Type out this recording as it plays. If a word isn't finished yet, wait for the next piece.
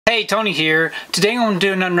Hey, Tony here. Today I'm going to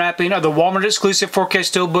do an unwrapping of the Walmart exclusive 4K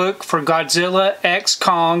Steelbook for Godzilla x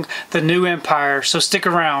Kong, The New Empire. So stick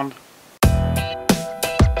around.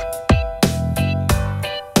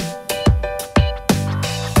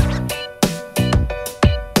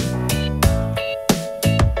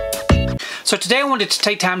 So today I wanted to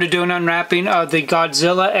take time to do an unwrapping of the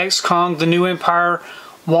Godzilla x Kong, The New Empire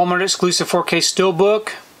Walmart exclusive 4K Steelbook.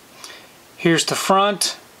 Here's the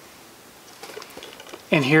front.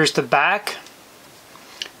 And here's the back.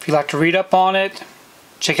 If you'd like to read up on it,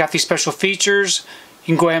 check out these special features, you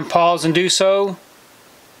can go ahead and pause and do so.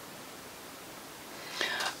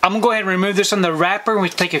 I'm going to go ahead and remove this on the wrapper and we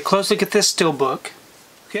take a close look at this Steelbook.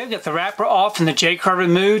 Okay, I've got the wrapper off and the J-card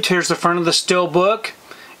removed. Here's the front of the Steelbook.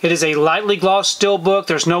 It is a lightly glossed Steelbook.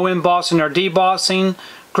 There's no embossing or debossing.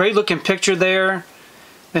 Great looking picture there.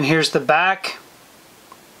 Then here's the back.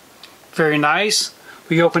 Very nice.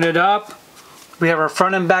 We open it up. We have our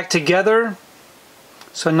front and back together,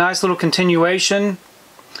 so a nice little continuation.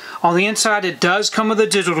 On the inside it does come with a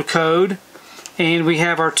digital code, and we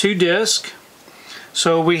have our 2 discs.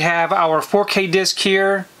 So we have our 4K disc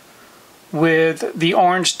here with the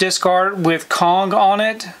orange disc art with Kong on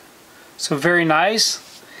it, so very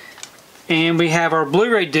nice. And we have our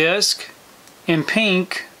Blu-ray disc in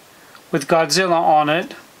pink with Godzilla on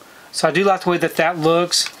it. So I do like the way that that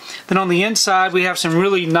looks. Then on the inside we have some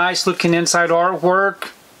really nice looking inside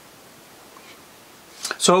artwork.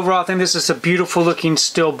 So overall I think this is a beautiful looking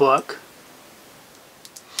Steelbook.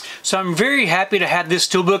 So I'm very happy to have this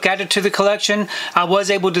Steelbook added to the collection. I was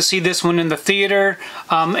able to see this one in the theater.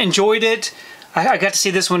 Enjoyed it. I got to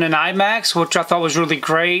see this one in IMAX, which I thought was really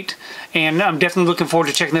great, and I'm definitely looking forward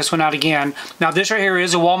to checking this one out again. Now this right here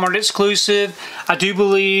is a Walmart exclusive. I do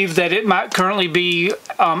believe that it might currently be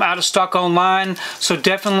out of stock online, so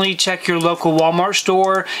definitely check your local Walmart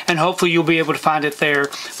store and hopefully you'll be able to find it there.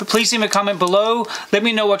 But please leave me a comment below. Let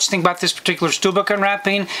me know what you think about this particular Steelbook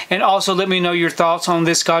unwrapping, and also let me know your thoughts on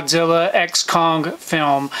this Godzilla x Kong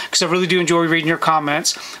film, because I really do enjoy reading your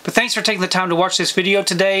comments. But thanks for taking the time to watch this video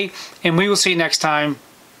today, and we will see you next time.